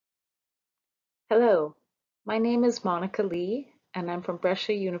Hello, my name is Monica Lee, and I'm from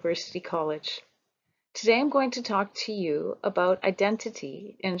Brescia University College. Today I'm going to talk to you about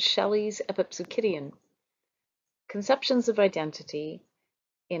identity in Shelley's Epipsychidion, conceptions of identity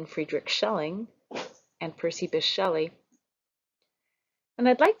in Friedrich Schelling and Percy Bysshe Shelley. And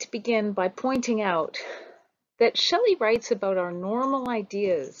I'd like to begin by pointing out that Shelley writes about our normal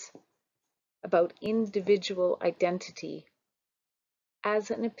ideas about individual identity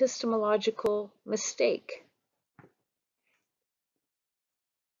as an epistemological mistake.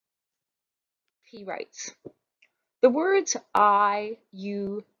 He writes, "The words I,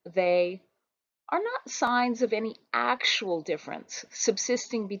 you, they are not signs of any actual difference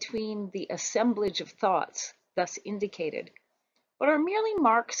subsisting between the assemblage of thoughts thus indicated, but are merely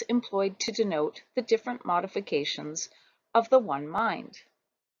marks employed to denote the different modifications of the one mind."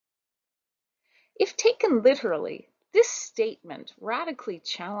 If taken literally, this statement radically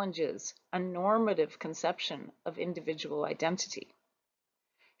challenges a normative conception of individual identity.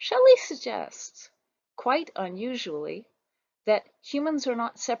 Shelley suggests, quite unusually, that humans are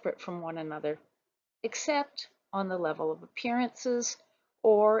not separate from one another, except on the level of appearances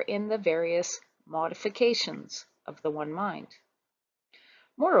or in the various modifications of the one mind.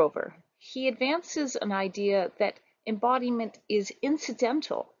 Moreover, he advances an idea that embodiment is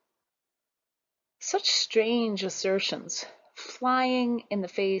incidental. Such strange assertions, flying in the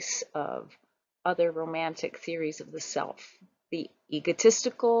face of other romantic theories of the self, the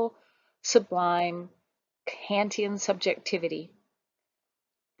egotistical, sublime, Kantian subjectivity.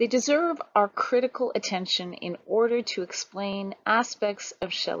 They deserve our critical attention in order to explain aspects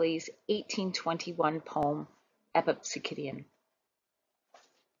of Shelley's 1821 poem, Epipsychidion.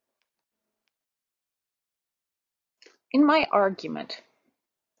 In my argument,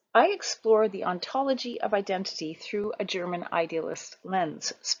 I explore the ontology of identity through a German idealist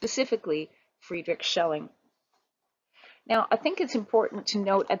lens, specifically Friedrich Schelling. Now, I think it's important to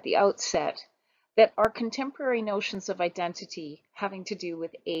note at the outset that our contemporary notions of identity having to do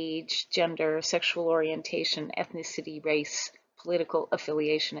with age, gender, sexual orientation, ethnicity, race, political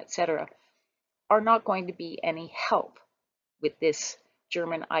affiliation, etc., are not going to be any help with this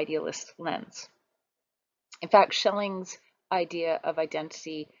German idealist lens. In fact, Schelling's idea of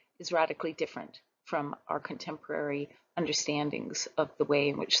identity is radically different from our contemporary understandings of the way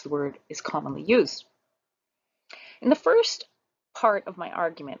in which the word is commonly used. In the first part of my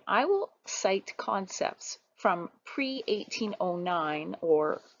argument, I will cite concepts from pre-1809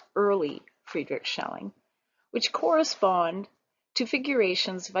 or early Friedrich Schelling, which correspond to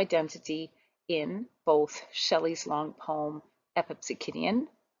figurations of identity in both Shelley's long poem Epipsychidion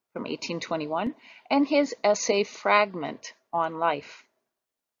from 1821 and his essay Fragment on Life.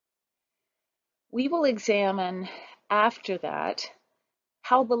 We will examine after that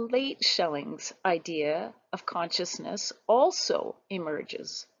how the late Schelling's idea of consciousness also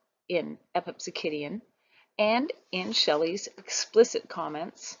emerges in Epipsychidion and in Shelley's explicit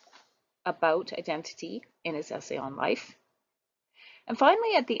comments about identity in his essay on life. And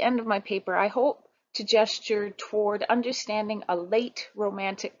finally, at the end of my paper, I hope to gesture toward understanding a late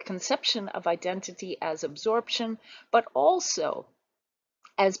Romantic conception of identity as absorption, but also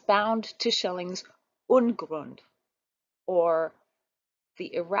as bound to Schelling's Ungrund, or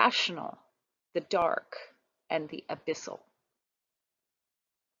the irrational, the dark, and the abyssal.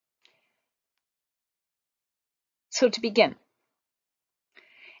 So to begin,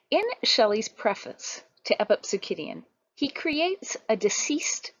 in Shelley's preface to Epipsychidion, he creates a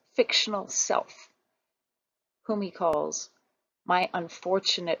deceased fictional self, whom he calls my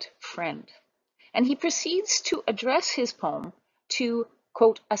unfortunate friend. And he proceeds to address his poem to,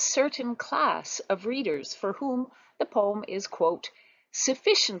 quote, a certain class of readers for whom the poem is, quote,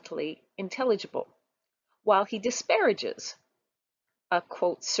 sufficiently intelligible, while he disparages a,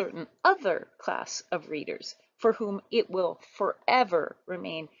 quote, certain other class of readers for whom it will forever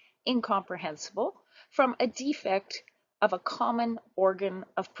remain incomprehensible from a defect of a common organ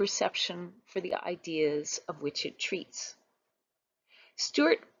of perception for the ideas of which it treats.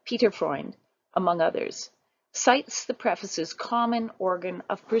 Stuart Peterfreund, among others, cites the preface's common organ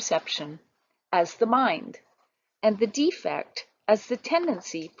of perception as the mind, and the defect as the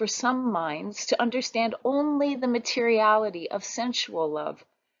tendency for some minds to understand only the materiality of sensual love,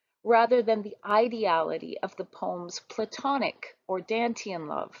 rather than the ideality of the poem's Platonic or Dantean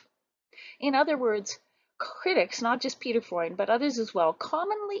love. In other words, critics, not just Peterfreund, but others as well,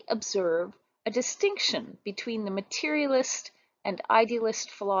 commonly observe a distinction between the materialist and idealist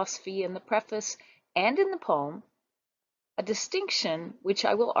philosophy in the preface and in the poem, a distinction which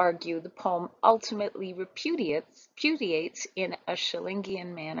I will argue the poem ultimately repudiates in a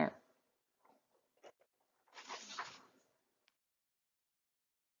Schellingian manner.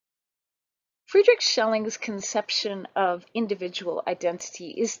 Friedrich Schelling's conception of individual identity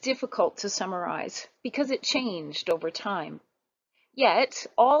is difficult to summarize because it changed over time. Yet,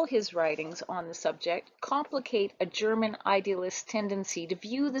 all his writings on the subject complicate a German idealist tendency to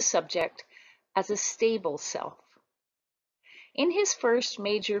view the subject as a stable self. In his first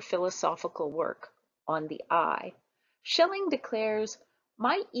major philosophical work, On the I, Schelling declares,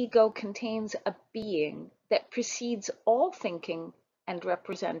 "My ego contains a being that precedes all thinking and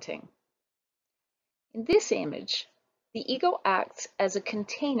representing." In this image, the ego acts as a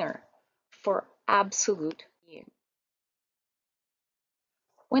container for absolute being.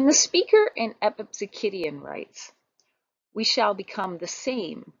 When the speaker in Epipsychidion writes, "We shall become the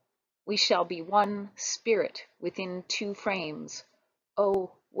same, we shall be one spirit within two frames,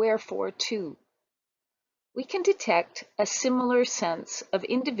 oh, wherefore two?" we can detect a similar sense of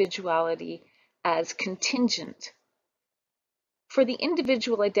individuality as contingent. For the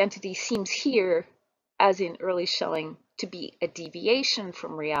individual identity seems here, as in early Schelling, to be a deviation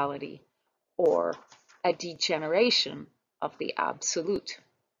from reality or a degeneration of the absolute.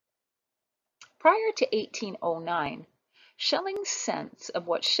 Prior to 1809, Schelling's sense of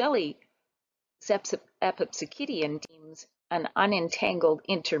what Shelley's Epipsychidion deems an unentangled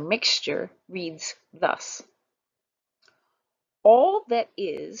intermixture reads thus: "All that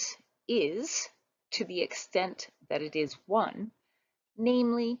is to the extent that it is one,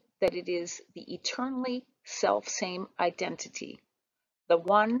 namely that it is the eternally self-same identity, the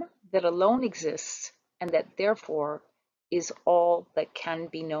one that alone exists and that therefore is all that can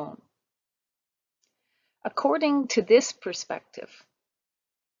be known." According to this perspective,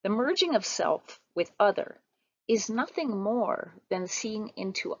 the merging of self with other is nothing more than seeing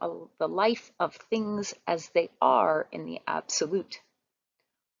into the life of things as they are in the absolute,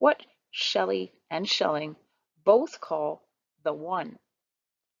 what Shelley and Schelling both call the one,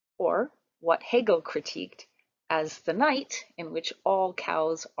 or what Hegel critiqued as the night in which all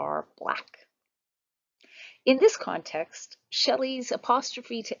cows are black. In this context, Shelley's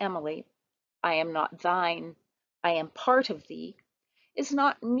apostrophe to Emily, "I am not thine, I am part of thee," is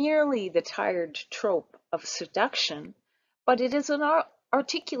not merely the tired trope of seduction, but it is an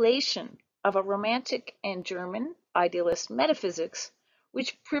articulation of a romantic and German idealist metaphysics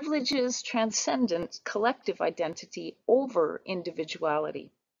which privileges transcendent collective identity over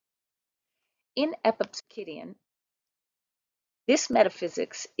individuality. In Epipsychidion, this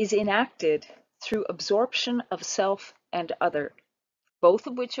metaphysics is enacted through absorption of self and other, both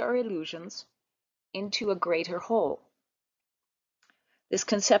of which are illusions, into a greater whole. This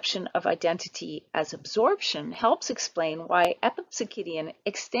conception of identity as absorption helps explain why Epipsychidion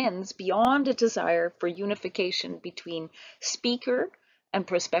extends beyond a desire for unification between speaker and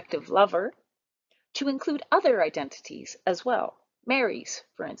prospective lover to include other identities as well, Mary's,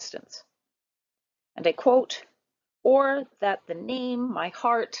 for instance. And I quote, "Or that the name my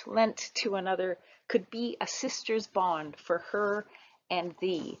heart lent to another could be a sister's bond for her and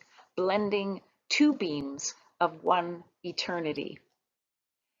thee, blending two beams of one eternity."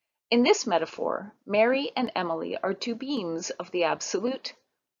 In this metaphor, Mary and Emily are two beams of the absolute,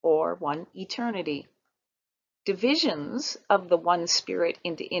 or one eternity. Divisions of the one spirit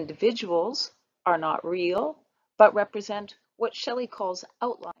into individuals are not real, but represent what Shelley calls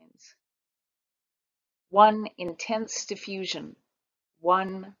outlines. One intense diffusion,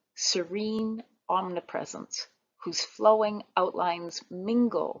 one serene omnipresence, whose flowing outlines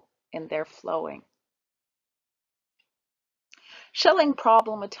mingle in their flowing. Schelling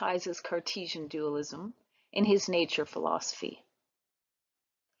problematizes Cartesian dualism in his nature philosophy.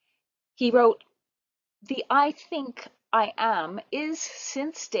 He wrote, "The I think I am is,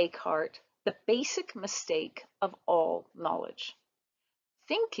 since Descartes, the basic mistake of all knowledge.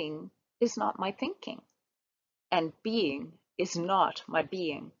 Thinking is not my thinking, and being is not my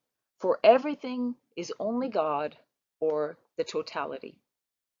being, for everything is only God or the totality."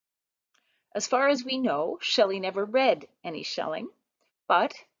 As far as we know, Shelley never read any Schelling,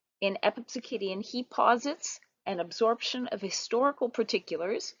 but in Epipsychidion he posits an absorption of historical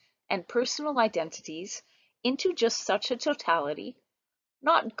particulars and personal identities into just such a totality,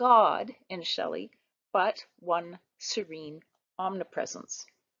 not God in Shelley, but one serene omnipresence.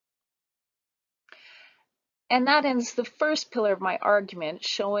 And that ends the first pillar of my argument,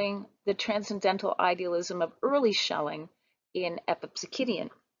 showing the transcendental idealism of early Schelling in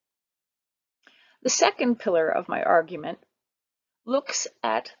Epipsychidion. The second pillar of my argument looks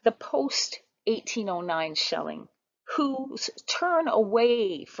at the post-1809 Schelling, whose turn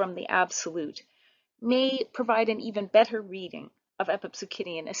away from the absolute may provide an even better reading of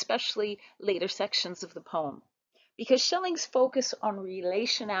Epipsychidion, especially later sections of the poem, because Schelling's focus on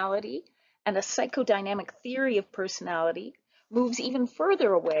relationality and a psychodynamic theory of personality, moves even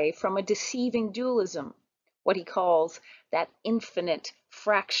further away from a deceiving dualism, what he calls that infinite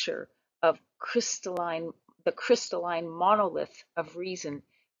fracture of the crystalline monolith of reason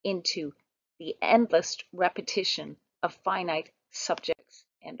into the endless repetition of finite subjects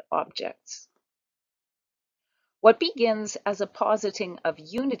and objects. What begins as a positing of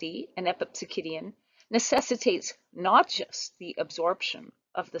unity in Epipsychidion necessitates not just the absorption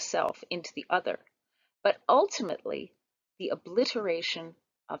of the self into the other, but ultimately the obliteration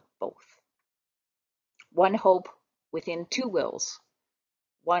of both. One hope within two wills,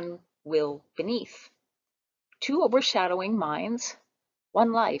 one will beneath, two overshadowing minds,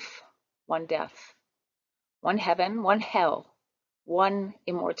 one life, one death, one heaven, one hell, one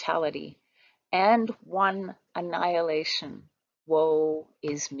immortality, and one annihilation. Woe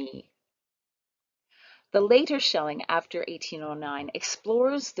is me. The later Schelling, after 1809,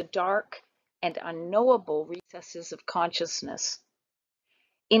 explores the dark and unknowable recesses of consciousness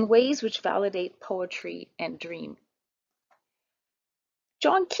in ways which validate poetry and dream.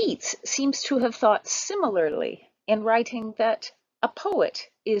 John Keats seems to have thought similarly in writing that a poet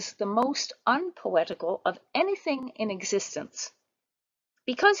is the most unpoetical of anything in existence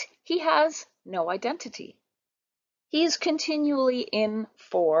because he has no identity. He is continually in,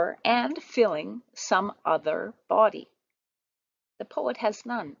 for, and filling some other body. The poet has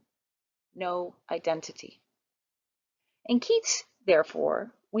none, no identity. In Keats,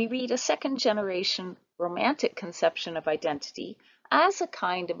 therefore, we read a second-generation romantic conception of identity as a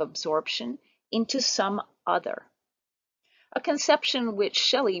kind of absorption into some other, a conception which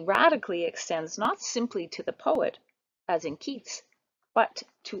Shelley radically extends not simply to the poet, as in Keats, but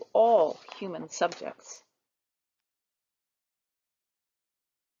to all human subjects.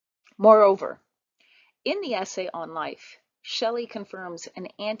 Moreover, in the essay on life, Shelley confirms an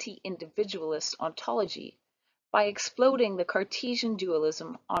anti-individualist ontology by exploding the Cartesian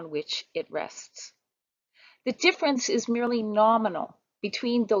dualism on which it rests. The difference is merely nominal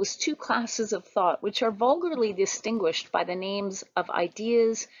between those two classes of thought which are vulgarly distinguished by the names of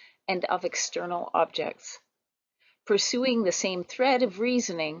ideas and of external objects. Pursuing the same thread of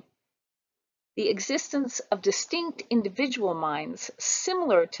reasoning, the existence of distinct individual minds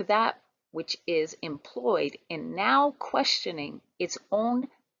similar to that which is employed in now questioning its own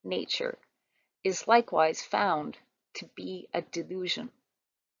nature is likewise found to be a delusion.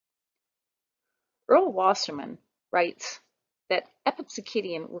 Earl Wasserman writes that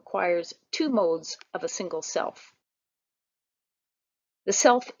Epipsychidion requires two modes of a single self: the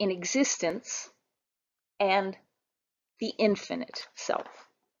self in existence and the infinite self.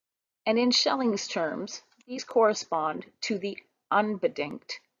 And in Schelling's terms, these correspond to the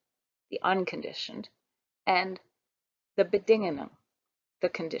unbedingt, the unconditioned, and the bedingungen, the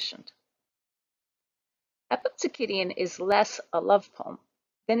conditioned. Epipsychidion is less a love poem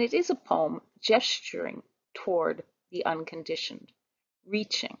than it is a poem gesturing toward the unconditioned,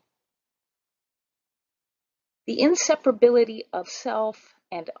 reaching. The inseparability of self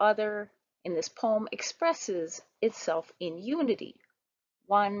and other in this poem expresses itself in unity,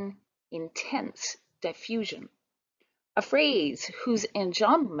 one intense diffusion, a phrase whose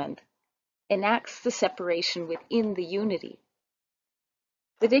enjambment enacts the separation within the unity.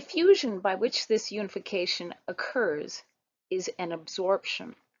 The diffusion by which this unification occurs is an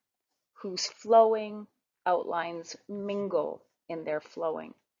absorption, whose flowing outlines mingle in their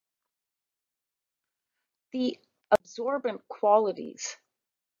flowing. The absorbent qualities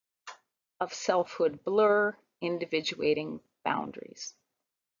of selfhood blur individuating boundaries.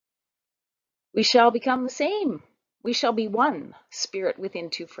 We shall become the same. We shall be one, spirit within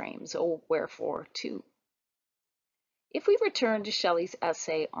two frames. Oh, wherefore two? If we return to Shelley's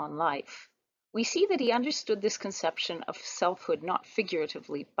essay on life, we see that he understood this conception of selfhood not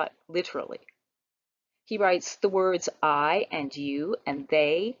figuratively, but literally. He writes, "The words I and you and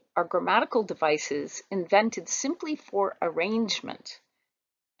they are grammatical devices invented simply for arrangement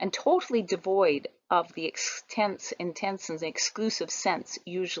and totally devoid of the intense and exclusive sense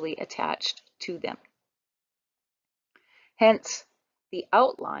usually attached to them. Hence, the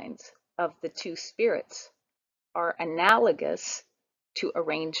outlines of the two spirits are analogous to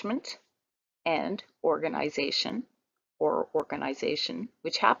arrangement and organization,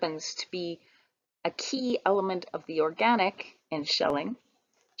 which happens to be a key element of the organic in Schelling,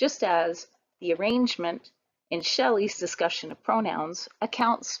 just as the arrangement in Shelley's discussion of pronouns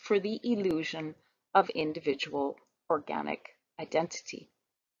accounts for the illusion of individual organic identity.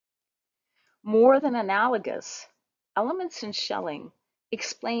 More than analogous, elements in Schelling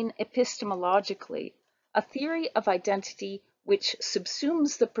explain epistemologically a theory of identity which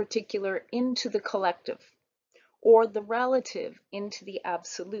subsumes the particular into the collective, or the relative into the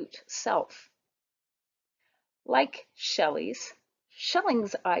absolute self. Like Shelley's,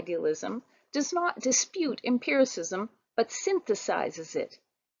 Schelling's idealism does not dispute empiricism, but synthesizes it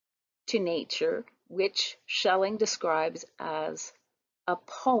to nature, which Schelling describes as a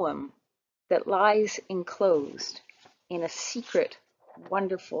poem that lies enclosed in a secret,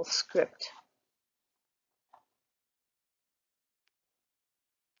 wonderful script.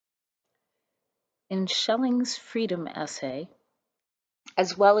 In Schelling's freedom essay,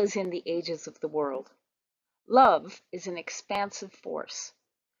 as well as in The Ages of the World, love is an expansive force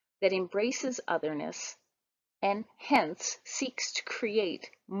that embraces otherness and hence seeks to create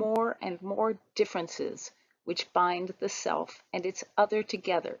more and more differences which bind the self and its other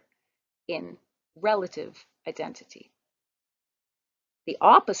together in relative identity. The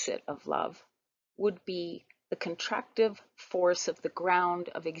opposite of love would be the contractive force of the ground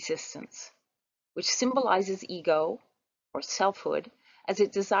of existence, which symbolizes ego or selfhood as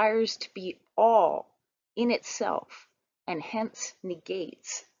it desires to be all in itself and hence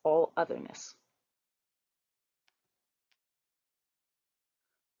negates all otherness.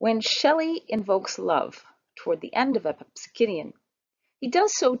 When Shelley invokes love toward the end of Epipsychidion, he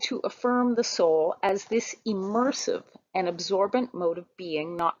does so to affirm the soul as this immersive and absorbent mode of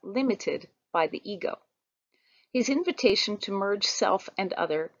being not limited by the ego. His invitation to merge self and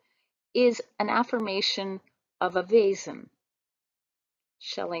other is an affirmation of a Wesen,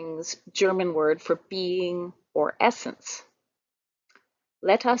 Schelling's German word for being or essence.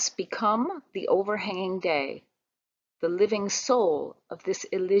 Let us become the overhanging day, the living soul of this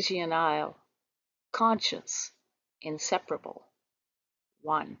Elysian isle, conscious, inseparable,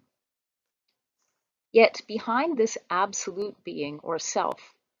 one. Yet behind this absolute being or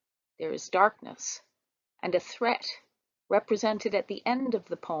self, there is darkness and a threat represented at the end of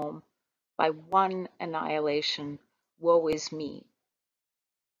the poem by one annihilation, woe is me.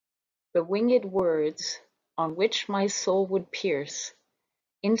 The winged words on which my soul would pierce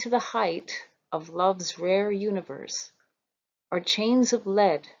into the height of love's rare universe are chains of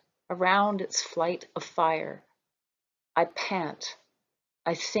lead around its flight of fire. I pant,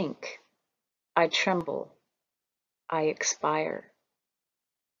 I think, I tremble, I expire.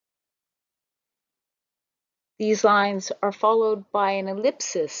 These lines are followed by an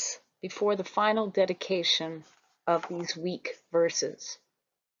ellipsis before the final dedication of these weak verses.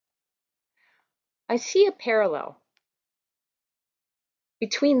 I see a parallel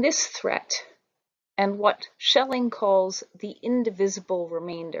between this threat and what Schelling calls the indivisible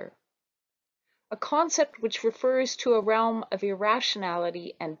remainder, a concept which refers to a realm of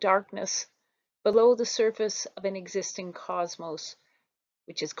irrationality and darkness below the surface of an existing cosmos,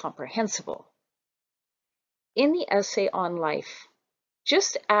 which is comprehensible. In the essay on life,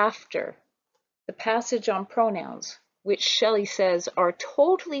 just after the passage on pronouns, which Shelley says are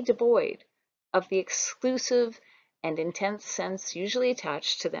totally devoid of the exclusive and intense sense usually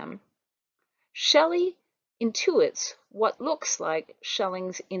attached to them, Shelley intuits what looks like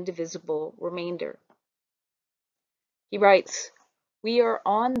Schelling's indivisible remainder. He writes, "We are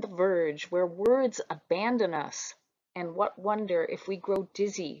on the verge where words abandon us, and what wonder if we grow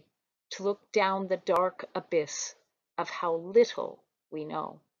dizzy to look down the dark abyss of how little we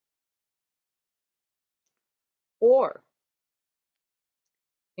know." Or,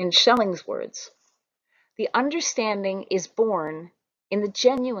 in Schelling's words, the understanding is born in the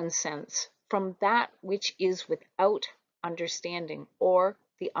genuine sense from that which is without understanding, or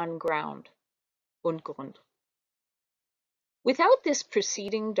the unground, Ungrund. Without this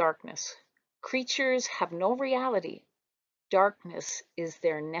preceding darkness, creatures have no reality. Darkness is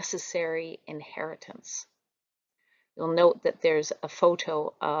their necessary inheritance. You'll note that there's a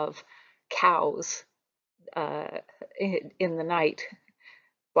photo of cows in the night,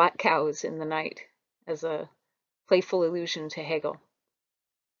 black cows in the night, as a playful allusion to Hegel.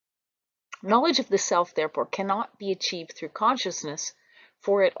 Knowledge of the self, therefore, cannot be achieved through consciousness,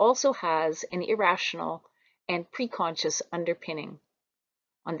 for it also has an irrational and preconscious underpinning.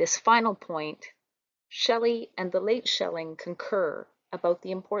 On this final point, Shelley and the late Schelling concur about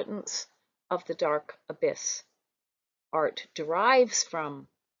the importance of the dark abyss. Art derives from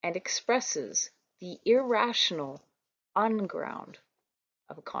and expresses the irrational unground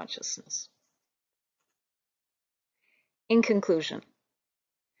of a consciousness. In conclusion,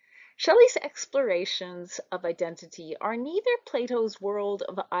 Shelley's explorations of identity are neither Plato's world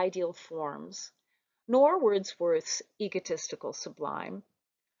of ideal forms, nor Wordsworth's egotistical sublime,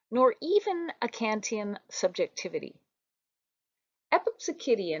 nor even a Kantian subjectivity.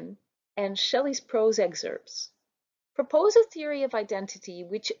 Epipsychidion and Shelley's prose excerpts propose a theory of identity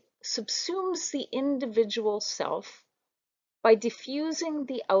which subsumes the individual self by diffusing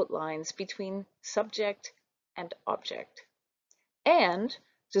the outlines between subject and object, and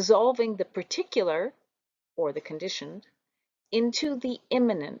dissolving the particular, or the conditioned, into the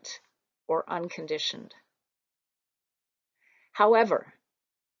immanent, or unconditioned. However,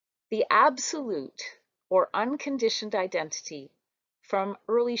 the absolute or unconditioned identity from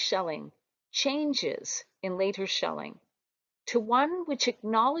early Schelling changes in later Schelling to one which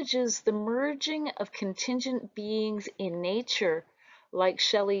acknowledges the merging of contingent beings in nature, like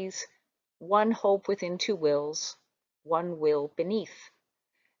Shelley's one hope within two wills, one will beneath,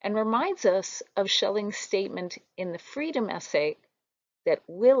 and reminds us of Schelling's statement in the Freedom essay that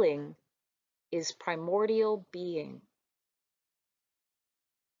willing is primordial being.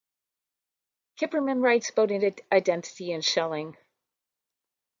 Kipperman writes about identity in Schelling.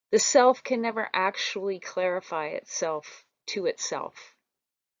 The self can never actually clarify itself to itself.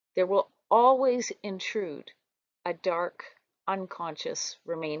 There will always intrude a dark, unconscious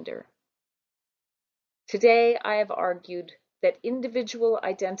remainder. Today, I have argued that individual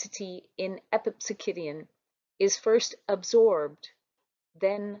identity in Epipsychidion is first absorbed,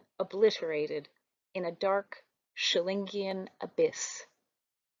 then obliterated in a dark Schellingian abyss,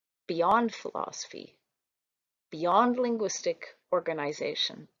 beyond philosophy, beyond linguistic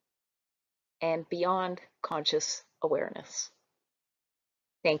organization, and beyond conscious awareness.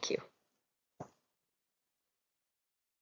 Thank you.